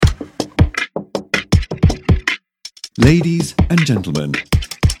Ladies and gentlemen,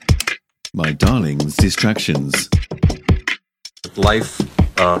 my darling's distractions. Life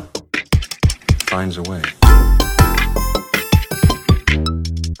finds a way.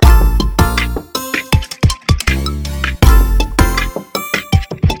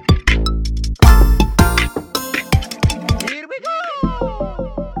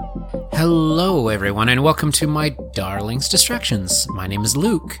 Hello, everyone, and welcome to my darling's distractions. My name is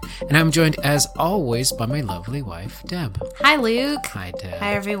Luke, and I'm joined, as always, by my lovely wife, Deb. Hi, Luke. Hi, Deb.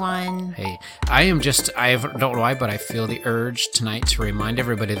 Hi, everyone. Hey, I don't know why, but I feel the urge tonight to remind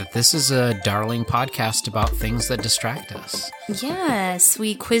everybody that this is a darling podcast about things that distract us. Yes,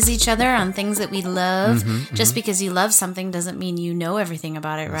 we quiz each other on things that we love. Just because you love something doesn't mean you know everything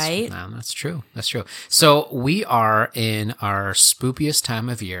about it, right? No, that's true. That's true. So we are in our spookiest time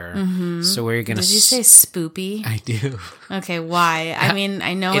of year. So we're going to... Did you say spoopy? I do. Okay, why? I mean,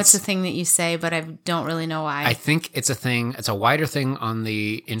 I know it's a thing that you say, but I don't really know why. I think it's a thing. It's a wider thing on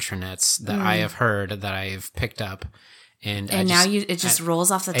the intranets that I have heard, that I've picked up. And now it just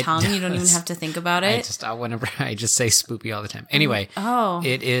rolls off the tongue. You don't even have to think about it. I just say spoopy all the time. Anyway,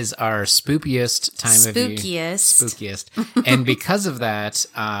 it is our spookiest time of year. Spookiest. And because of that,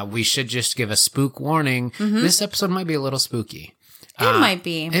 we should just give a spook warning. This episode might be a little spooky. It might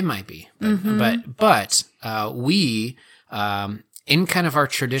be. It might be. But we, in kind of our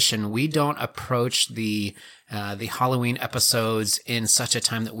tradition, we don't approach the Halloween episodes in such a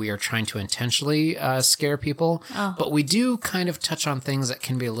time that we are trying to intentionally scare people. But we do kind of touch on things that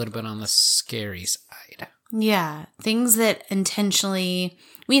can be a little bit on the scary side. Yeah. Things that we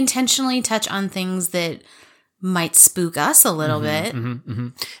intentionally touch on things that might spook us a little bit.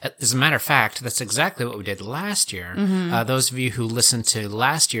 As a matter of fact, that's exactly what we did last year. Those of you who listened to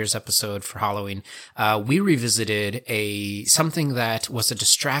last year's episode for Halloween, we revisited something that was a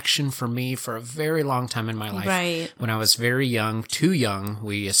distraction for me for a very long time in my life. Right. When I was very young, too young,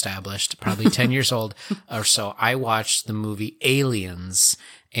 we established, probably 10 years old or so, I watched the movie Aliens.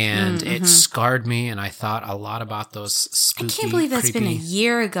 And it scarred me, and I thought a lot about those spooky, I can't believe that's creepy... been a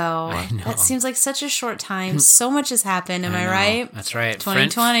year ago. I know. That seems like such a short time. So much has happened. Am I right? That's right.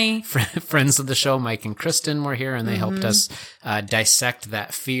 2020. Friends of the show, Mike and Kristen, were here, and they helped us dissect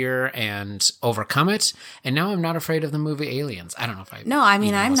that fear and overcome it. And now I'm not afraid of the movie Aliens. I don't know if I... No, I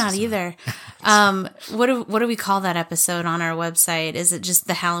mean, I'm not either. What do we call that episode on our website? Is it just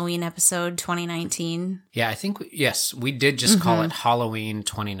the Halloween episode 2019? Yeah, I think, yes, we did just call it Halloween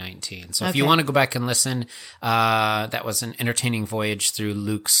 2019. So if you want to go back and listen, that was an entertaining voyage through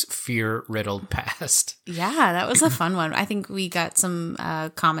Luke's fear-riddled past. Yeah, that was a fun one. I think we got some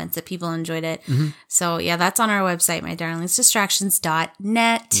comments that people enjoyed it. So yeah, that's on our website,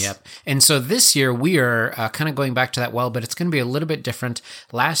 mydarlingsdistractions.net. Yep. And so this year we are kind of going back to that well, but it's going to be a little bit different.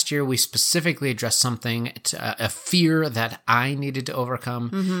 Last year we specifically addressed something, a fear that I needed to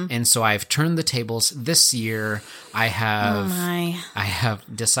overcome. And so I've turned the tables. This year I have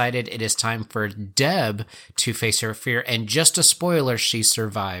decided it is time for Deb to face her fear. And just a spoiler, she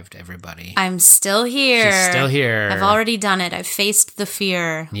survived, everybody. I'm still here. She's still here. I've already done it. I've faced the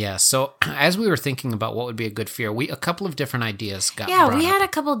fear. Yeah. So as we were thinking about what would be a good fear, a couple of different ideas got brought up. Had a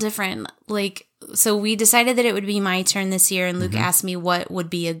couple different, so we decided that it would be my turn this year, and Luke asked me what would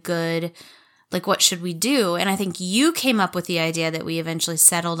be a good... what should we do? And I think you came up with the idea that we eventually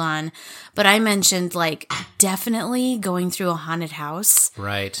settled on. But I mentioned, definitely going through a haunted house.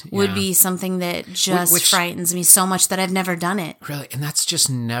 Right. Would be something that just frightens me so much that I've never done it. Really? And that's just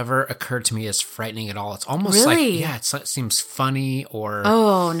never occurred to me as frightening at all. It's almost it seems funny or...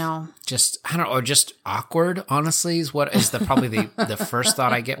 Oh, no. Just, I don't know, or just awkward, honestly, is probably the first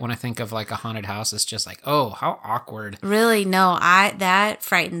thought I get when I think of a haunted house. It's just oh, how awkward. Really? No, that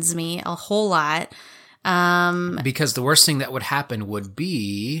frightens me a whole lot. Because the worst thing that would happen would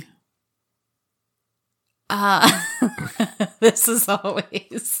be... This is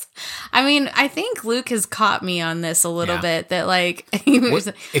always... I mean, I think Luke has caught me on this a little bit, that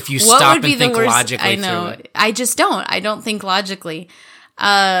if you stop and think logically I know. Through it. I just don't. I don't think logically.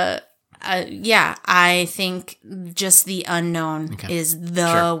 I think just the unknown is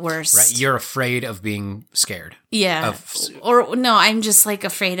the worst. Right. You're afraid of being scared. Yeah. Or no, I'm just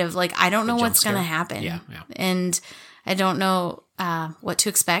afraid of I don't know what's going to happen. Yeah. And I don't know what to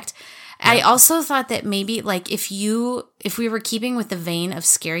expect. Yeah. I also thought that maybe if we were keeping with the vein of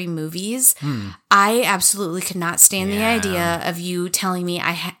scary movies, I absolutely could not stand the idea of you telling me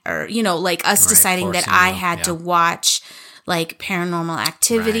us deciding that I had to watch like Paranormal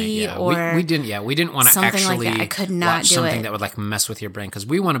Activity Right, yeah. or we didn't want to something actually like that. I could not watch do something it. that would like mess with your brain, because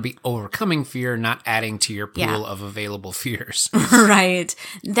we want to be overcoming fear, not adding to your pool Yeah. of available fears. Right.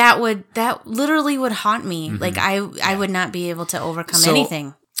 That literally would haunt me. Like I would not be able to overcome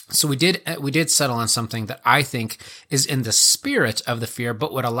anything. So we did settle on something that I think is in the spirit of the fear,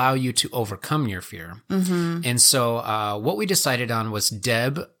 but would allow you to overcome your fear. Mm-hmm. And so what we decided on was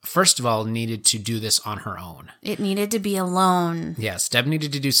Deb, first of all, needed to do this on her own. It needed to be alone. Yes, Deb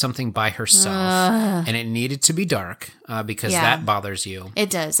needed to do something by herself, and it needed to be dark because Yeah. that bothers you. It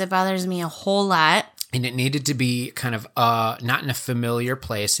does. It bothers me a whole lot. And it needed to be kind of not in a familiar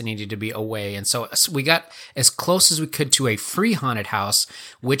place. It needed to be away. And so we got as close as we could to a free haunted house,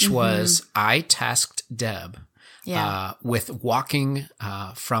 which was I tasked Deb with walking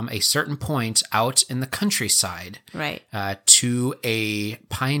from a certain point out in the countryside Right. to a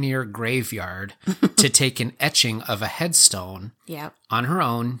pioneer graveyard to take an etching of a headstone Yep. on her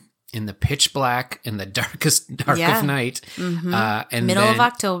own in the pitch black, in the dark Yeah. of night. And Middle then, of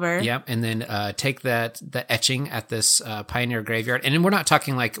October. Yep. And then take the etching at this pioneer graveyard. And then we're not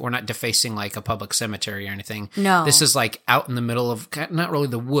talking like, we're not defacing like a public cemetery or anything. No. This is like out in the middle of, not really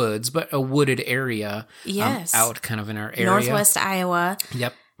the woods, but a wooded area. Yes. Out kind of in our area. Northwest Iowa.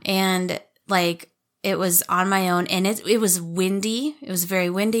 Yep. And like it was on my own, and it was windy. It was very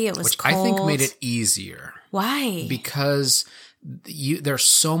windy. It was Which cold. I think made it easier. Why? Because there's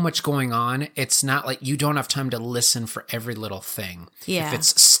so much going on. It's not like you don't have time to listen for every little thing. Yeah. If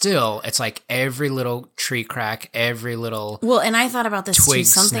it's still, it's like every little tree crack, every little. Well, and I thought about this too. Twig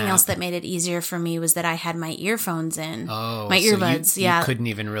Something snap. else that made it easier for me was that I had my earphones in. Oh, my so you- earbuds. you Yeah. couldn't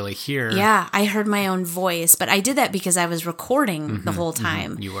even really hear. Yeah, I heard my own voice, but I did that because I was recording the whole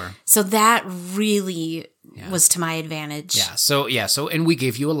time. You were. So that really was to my advantage. Yeah. So, and we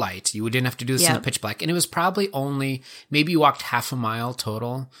gave you a light. You didn't have to do this in the Yep. pitch black. And it was probably only, maybe you walked half a mile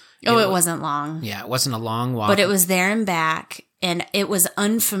total. Oh, it wasn't long. Yeah. It wasn't a long walk. But it was there and back, and it was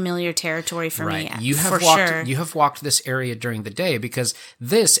unfamiliar territory for me. You have for walked. sure. You have walked this area during the day because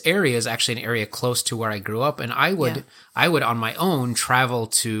this area is actually an area close to where I grew up, and I would on my own travel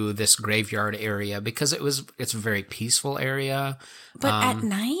to this graveyard area because it's a very peaceful area. But at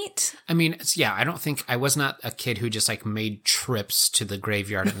night? I mean, I don't think I was not a kid who just like made trips to the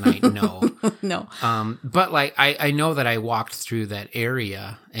graveyard at night. No. No. But like I know that I walked through that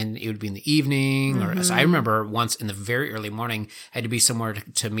area, and it would be in the evening, or so I remember once in the very early morning I had to be somewhere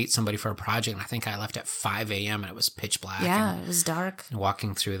to meet somebody for a project, and I think I left at 5 a.m. and it was pitch black. Yeah, it was dark. and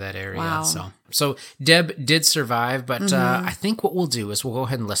walking through that area. Wow. So Deb did survive, but I think what we'll do is we'll go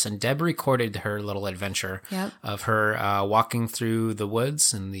ahead and listen. Deb recorded her little adventure of her walking through the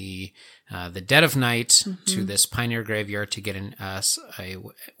woods in the dead of night to this pioneer graveyard to get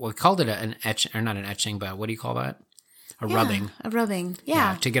we called it an etch, or not an etching, but what do you call that? A rubbing. A rubbing.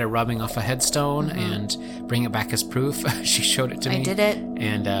 Yeah. To get a rubbing off a headstone and bring it back as proof. She showed it to me. I did it.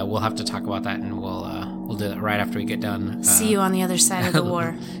 And we'll have to talk about that, and we'll do that right after we get done. See you on the other side of the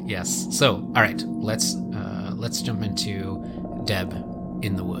war. Yes. So, all right, let's jump into Deb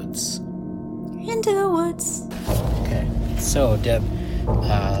in the woods. Into the woods. Okay. So, Deb,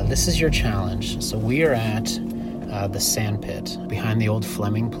 this is your challenge. So we are at the sand pit behind the old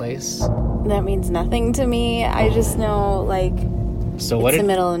Fleming place. That means nothing to me. I just know, like, So what? the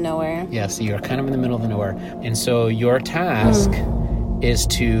middle of nowhere. Yeah. So you're kind of in the middle of nowhere, and so your task is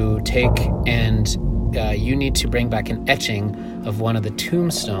to take and you need to bring back an etching of one of the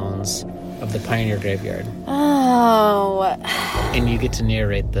tombstones of the pioneer graveyard. Oh. And you get to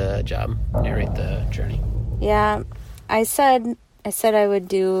narrate the journey. Yeah. I said I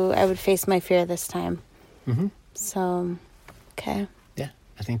would face my fear this time. Mm-hmm. So, okay. Yeah,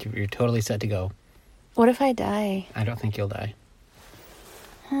 I think you're totally set to go. What if I die? I don't think you'll die.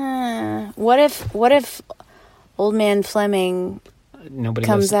 What if old man Fleming Nobody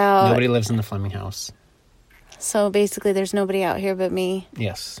comes lives, out? Nobody lives in the Fleming house. So basically there's nobody out here but me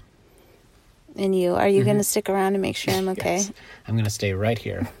Yes. and you. Are you going to stick around and make sure I'm okay? Yes. I'm going to stay right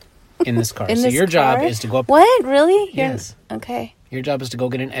here in this car. In So this your job car? is to go up. What? Really? Yes. Okay. Your job is to go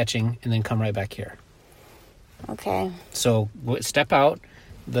get an etching and then come right back here. Okay. So step out.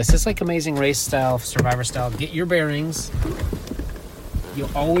 This is like Amazing Race style, Survivor style. Get your bearings.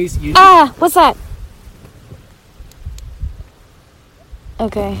 You'll always use. What's that?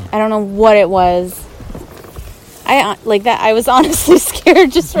 Okay. I don't know what it was. I was honestly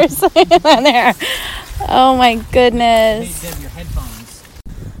scared just for a second on there. Oh my goodness. Hey, Deb, your headphones.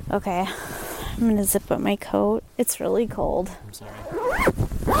 Okay. I'm going to zip up my coat. It's really cold. I'm sorry.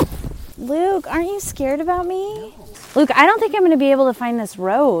 Luke, aren't you scared about me? No. Luke, I don't think I'm going to be able to find this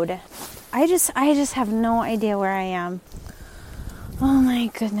road. I just have no idea where I am. Oh my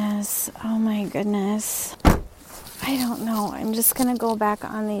goodness. Oh my goodness. I don't know. I'm just going to go back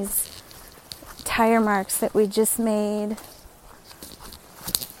on these tire marks that we just made.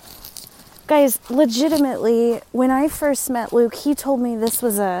 Guys, legitimately, when I first met Luke, he told me this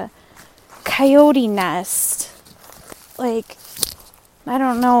was a coyote nest. Like, I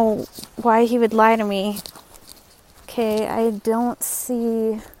don't know why he would lie to me. Okay, I don't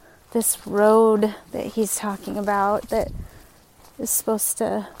see this road that he's talking about that is supposed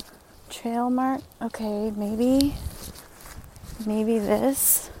to trail mark. Okay, maybe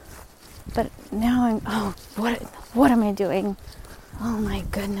this. But now what am I doing? Oh my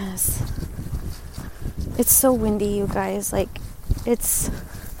goodness. It's so windy, you guys. Like, it's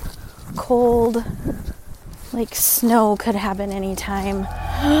cold. Like, snow could happen anytime.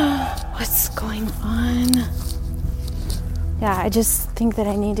 What's going on? Yeah, I just think that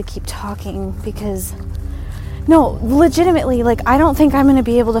I need to keep talking because... No, legitimately, like, I don't think I'm going to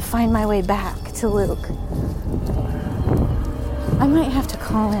be able to find my way back to Luke. I might have to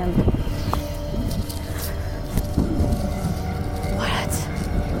call him. What?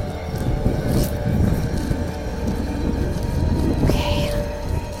 Okay.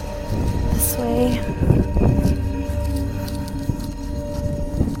 This way.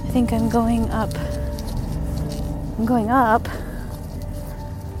 I think I'm going up. I'm going up.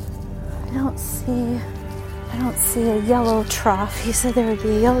 I don't see a yellow trough. He said there would be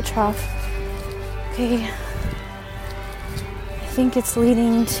a yellow trough. Okay. I think it's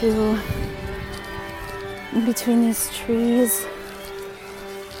leading to in between these trees.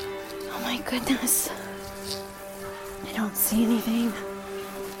 Oh my goodness. I don't see anything.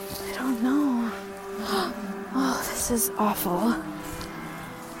 I don't know. Oh, this is awful.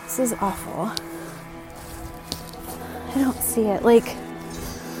 This is awful. I don't see it. Like,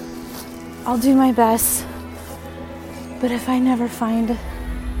 I'll do my best. But if I never find it,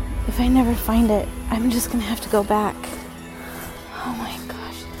 I'm just gonna have to go back. Oh my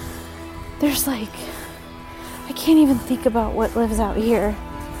gosh. There's like, I can't even think about what lives out here.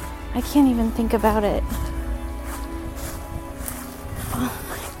 I can't even think about it. Oh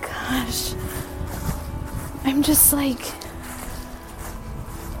my gosh. I'm just like,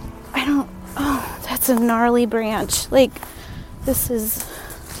 that's a gnarly branch. Like, this is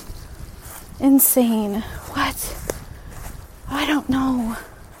insane. What? I don't know.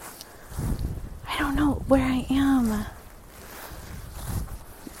 I don't know where I am.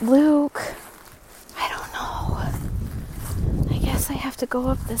 Luke, I don't know. I guess I have to go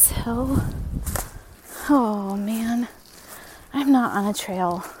up this hill. Oh man, I'm not on a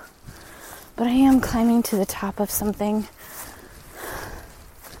trail, but I am climbing to the top of something.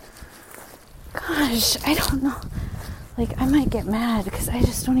 Gosh, I don't know. Like, I might get mad because I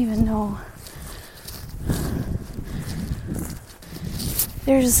just don't even know.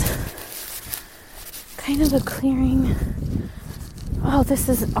 There's kind of a clearing. Oh, this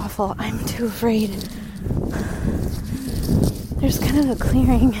is awful. I'm too afraid. There's kind of a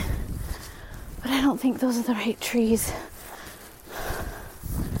clearing, but I don't think those are the right trees.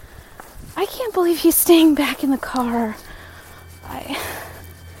 I can't believe he's staying back in the car.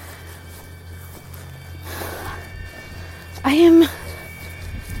 I am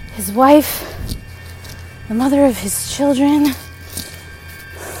his wife, the mother of his children.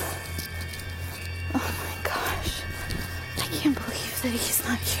 Oh my gosh. I can't believe that he's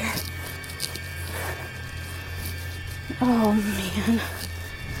not here. Oh man.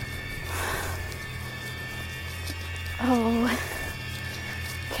 Oh.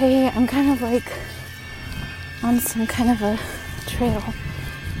 Okay, I'm kind of like on some kind of a trail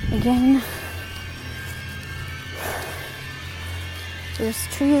again. There's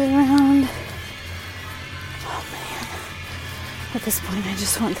trees around. Oh man. At this point, I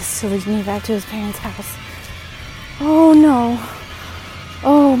just want this to lead me back to his parents' house. Oh no.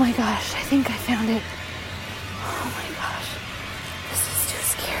 Oh my gosh, I think I found it. Oh my gosh. This is too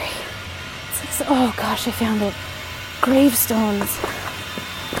scary. Oh gosh, I found it. Gravestones.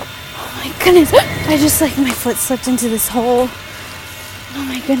 Oh my goodness. I just my foot slipped into this hole. Oh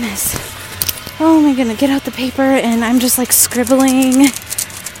my goodness. Oh my goodness. Get out the paper and I'm just scribbling.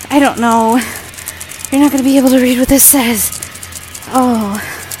 I don't know. You're not going to be able to read what this says. Oh.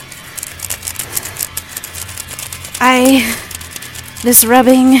 This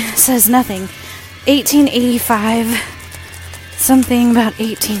rubbing says nothing. 1885. Something about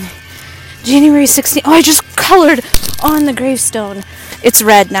 18. January 16th. Oh, I just colored on the gravestone. It's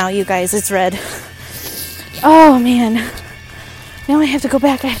red now, you guys. It's red. Oh, man. Now I have to go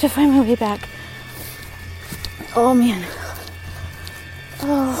back. I have to find my way back. Oh, man.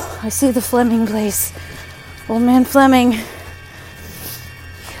 Oh, I see the Fleming place. Old man Fleming.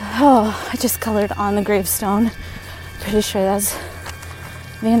 Oh, I just colored on the gravestone. Pretty sure that's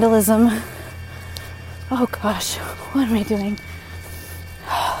vandalism. Oh gosh, what am I doing?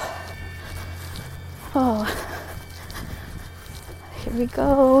 Oh, here we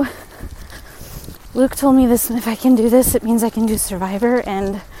go. Luke told me this, if I can do this, it means I can do Survivor,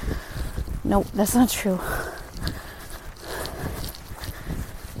 and nope, that's not true.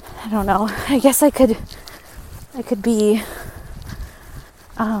 I don't know. I guess I could be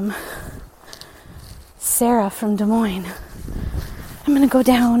Sarah from Des Moines. I'm gonna go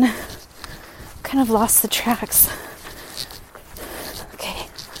down. Kind of lost the tracks. Okay,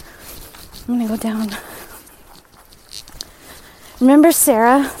 I'm gonna go down. Remember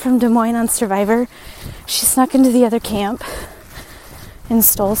Sarah from Des Moines on Survivor? She snuck into the other camp and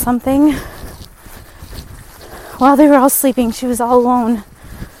stole something. While they were all sleeping, she was all alone.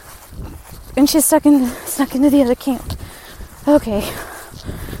 And she snuck into the other camp. Okay.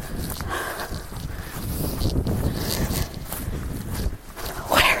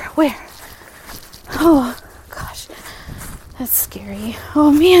 Where? Oh, gosh. That's scary.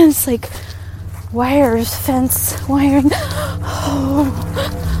 Oh, man, it's like wires, fence, wiring. Oh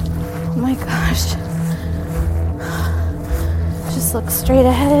my gosh. Just look straight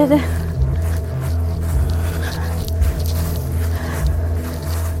ahead.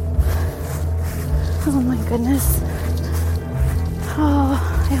 Oh my goodness. Oh,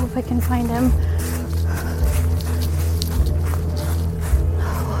 I hope I can find him.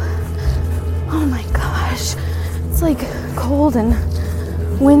 Oh my gosh. It's like cold and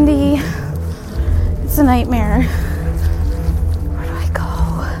windy. It's a nightmare. Where do I go?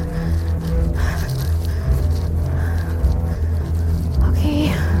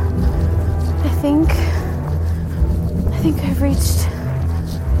 Okay. I think I've reached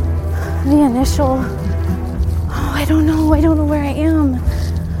the initial. Oh, I don't know where I am.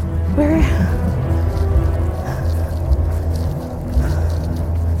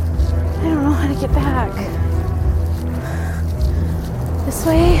 I don't know how to get back. This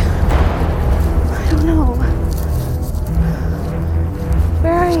way? I don't know.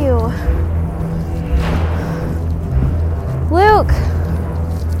 Where are you? Luke!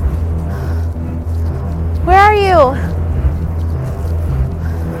 Where are you?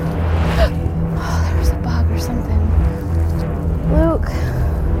 Oh, there was a bug or something. Luke.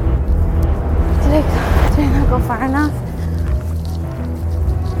 Did I not go far enough?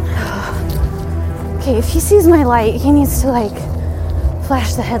 Okay, if he sees my light, he needs to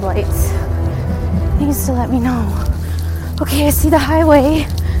flash the headlights. He needs to let me know. Okay, I see the highway.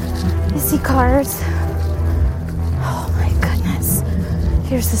 I see cars. Oh my goodness.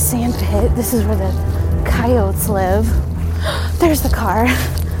 Here's the sand pit. This is where the coyotes live. There's the car.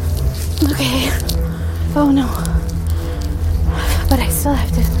 Okay. Oh no. But I still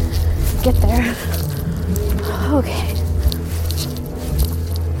have to get there. Okay.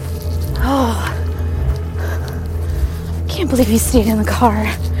 Oh. Can't believe he stayed in the car.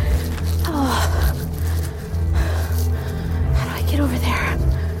 Oh. How do I get over there?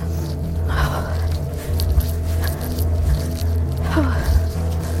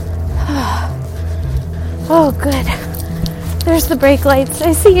 Oh, good. There's the brake lights.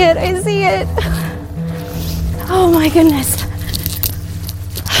 I see it. Oh my goodness.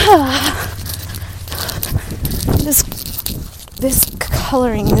 This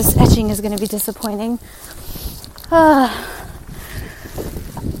coloring, this etching is going to be disappointing.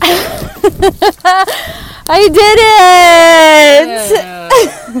 I did it!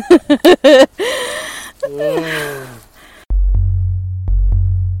 Yeah.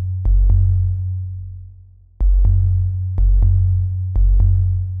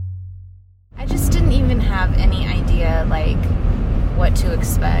 I just didn't even have any idea, what to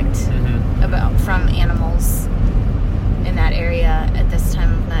expect from animals in that area at this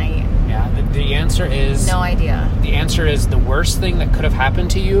time of night. Yeah, the answer is... No idea. The answer is the worst thing that could have happened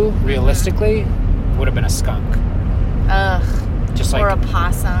to you, realistically, would have been a skunk. Ugh. Just or a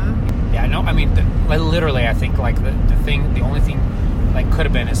possum. Yeah, no, I mean, literally, I think, the only thing, could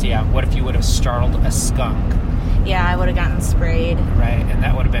have been is, what if you would have startled a skunk? Yeah, I would have gotten sprayed. Right, and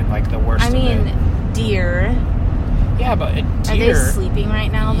that would have been, the worst of it. Deer. Yeah, but a deer... Are they sleeping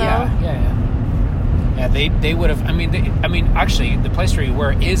right now, though? Yeah. Yeah, they would have... actually, the place where you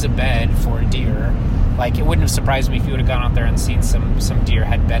were is a bed for a deer. It wouldn't have surprised me if you would have gone out there and seen some deer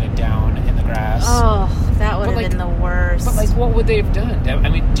had bedded down in the grass. Oh, that would have been the worst. But, what would they have done?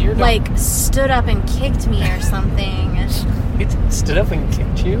 Deer don't... stood up and kicked me or something. It stood up and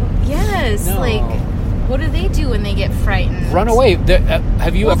kicked you? Yes. No. What do they do when they get frightened? Run away.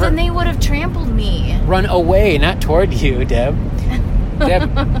 Have you ever... Well, then they would have trampled me. Run away, not toward you, Deb.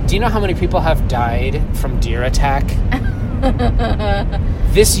 Deb, do you know how many people have died from deer attack?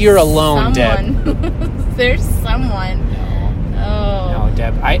 This year alone, Deb. There's someone. No,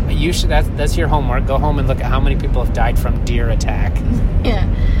 Deb. You should. That's your homework. Go home and look at how many people have died from deer attack. Yeah.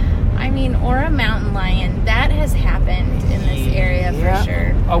 I mean, or a mountain lion. That has happened in this area for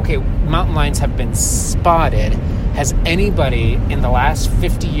sure. Okay, mountain lions have been spotted. Has anybody in the last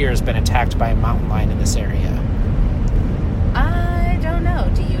 50 years been attacked by a mountain lion in this area? I don't know.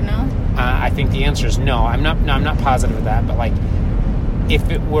 Do you know? I think the answer is no. I'm not positive of that, but like, if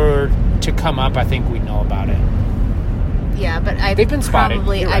it were to come up, I think we'd know about it. Yeah, but they've been spotted.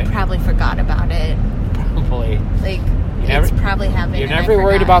 I probably forgot about it. Probably. Like, it's probably happened. You're never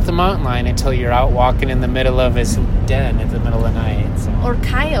worried about the mountain lion until you're out walking in the middle of his den in the middle of the night. So. Or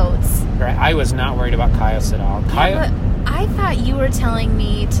coyotes. Right. I was not worried about coyotes at all. Yeah, but I thought you were telling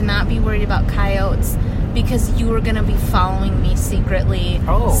me to not be worried about coyotes because you were going to be following me secretly,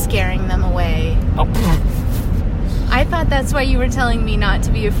 scaring them away. Oh. I thought that's why you were telling me not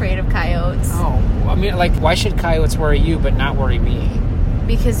to be afraid of coyotes. Oh. I mean, like, why should coyotes worry you but not worry me?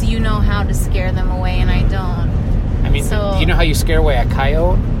 Because you know how to scare them away and I don't. I mean, you know how you scare away a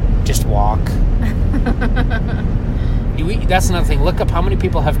coyote? Just walk. That's another thing. Look up how many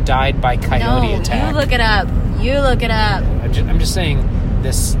people have died by coyote attack. You look it up. I'm just saying,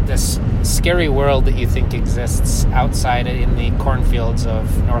 this scary world that you think exists outside in the cornfields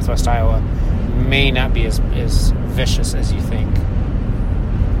of northwest Iowa may not be as vicious as you think.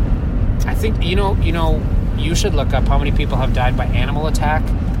 I think you should look up how many people have died by animal attack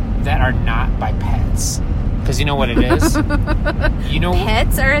that are not by pets. Because you know what it is?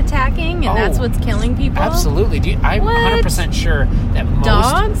 Pets are attacking, and that's what's killing people? Absolutely. I'm 100% sure that most...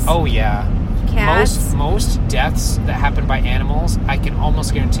 Dogs? Oh, yeah. Cats? Most deaths that happen by animals, I can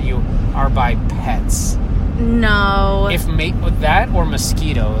almost guarantee you, are by pets. No. If that or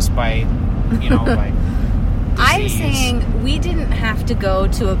mosquitoes by, by disease. I'm saying we didn't have to go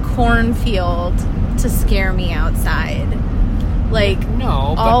to a cornfield to scare me outside. Like,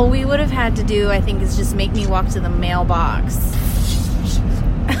 no, but all we would have had to do, I think, is just make me walk to the mailbox.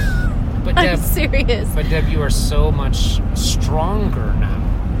 But I'm serious. But Deb, you are so much stronger now.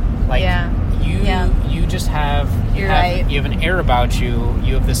 Like, you just have... You're right. You have an air about you.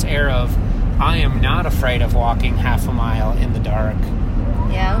 You have this air of, I am not afraid of walking half a mile in the dark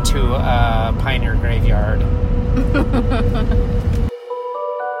to a pioneer graveyard.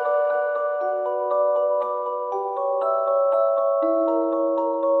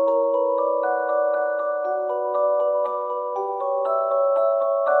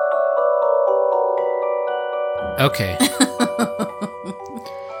 Okay.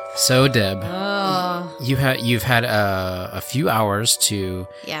 So, Deb, you've had a few hours to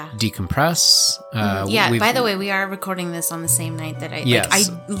decompress. By the way, we are recording this on the same night that I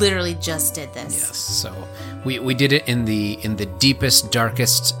literally just did this. Yes. So we did it in the deepest,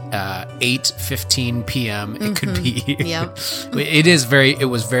 darkest 8:15 p.m. it could be. Yep. It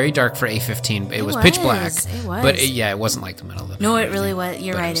was very dark for 8:15. It was pitch black. It was. But it wasn't like the middle of the night. No, it really was.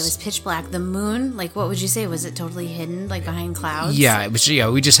 You're right. It was pitch black. The moon, like, what would you say? Was it totally hidden, like behind clouds? Yeah, it was. Yeah,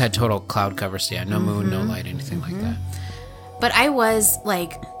 we just had total cloud cover. So no moon, no light, anything like that. But I was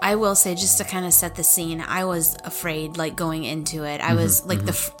like, I will say, just to kind of set the scene, I was afraid, like, going into it. I was like,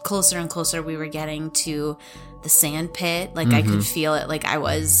 the closer and closer we were getting to the sand pit, like I could feel it, like I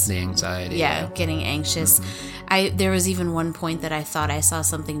was the anxiety, getting anxious. There was even one point that I thought I saw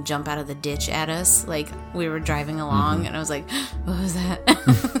something jump out of the ditch at us, like we were driving along, and I was like, what was that?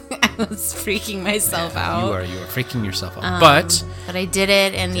 I was freaking myself out. You were freaking yourself out, but I did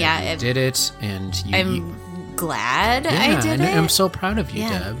it, and did it, and I'm glad I did it. I'm so proud of you,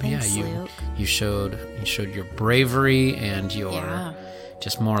 Deb. Thanks, Luke. You showed your bravery and your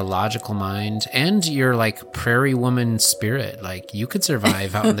just more logical mind and your like prairie woman spirit. Like you could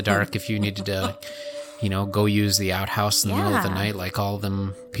survive out in the dark if you needed to, go use the outhouse in the middle of the night, like all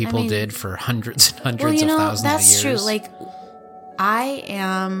them people did for hundreds and hundreds of thousands of years. That's true. Like I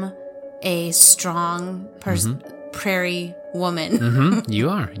am a strong person. Prairie woman. You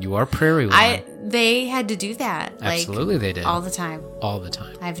are prairie woman. They had to do that. Absolutely, they did. All the time.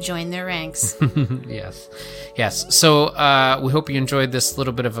 I've joined their ranks. Yes. So we hope you enjoyed this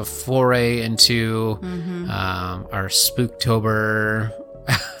little bit of a foray into our Spooktober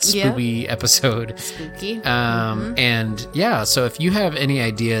spooky episode. Spooky. And so if you have any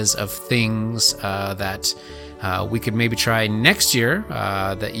ideas of things that we could maybe try next yeyear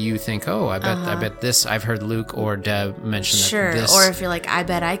that you think, oh, I bet this. I've heard Luke or Deb mention Sure. that this. Or if you're like, I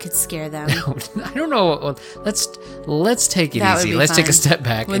bet I could scare them. I don't know. Let's take it That would easy. be Let's take a fun. step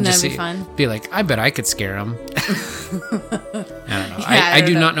back Wouldn't and just that be see. fun? Be like, I bet I could scare them. I don't know. Yeah, I I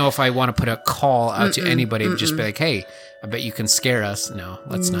do don't not know if I want to put a call out to anybody and just be like, hey, I bet you can scare us. No,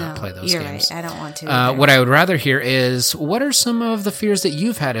 let's not play those you're games. right. I don't want to. either. What I would rather hear is, what are some of the fears that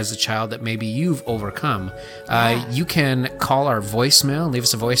you've had as a child that maybe you've overcome? You can call our voicemail, leave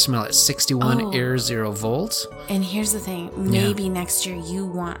us a voicemail at 61 air 0 volts. And here's the thing. Maybe next year you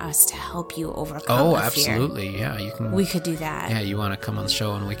want us to help you overcome Oh, a fear. absolutely. Yeah, you can. We could do that. Yeah, you want to come on the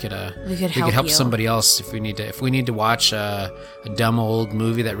show and we could help you. somebody else if we need to watch a dumb old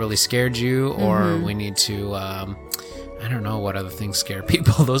movie that really scared you, or we need to I don't know what other things scare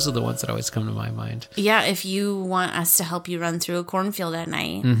people. Those are the ones that always come to my mind. Yeah, if you want us to help you run through a cornfield at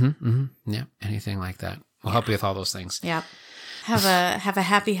night. Yeah, anything like that. We'll help you with all those things. Yep. Have a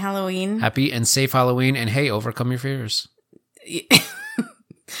happy Halloween. Happy and safe Halloween, and hey, overcome your fears. I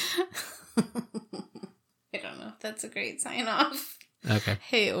don't know if that's a great sign off. Okay.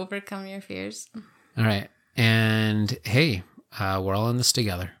 Hey, overcome your fears. All right. And hey, we're all in this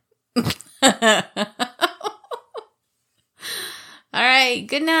together. All right.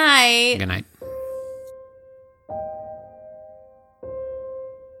 Good night. Good night.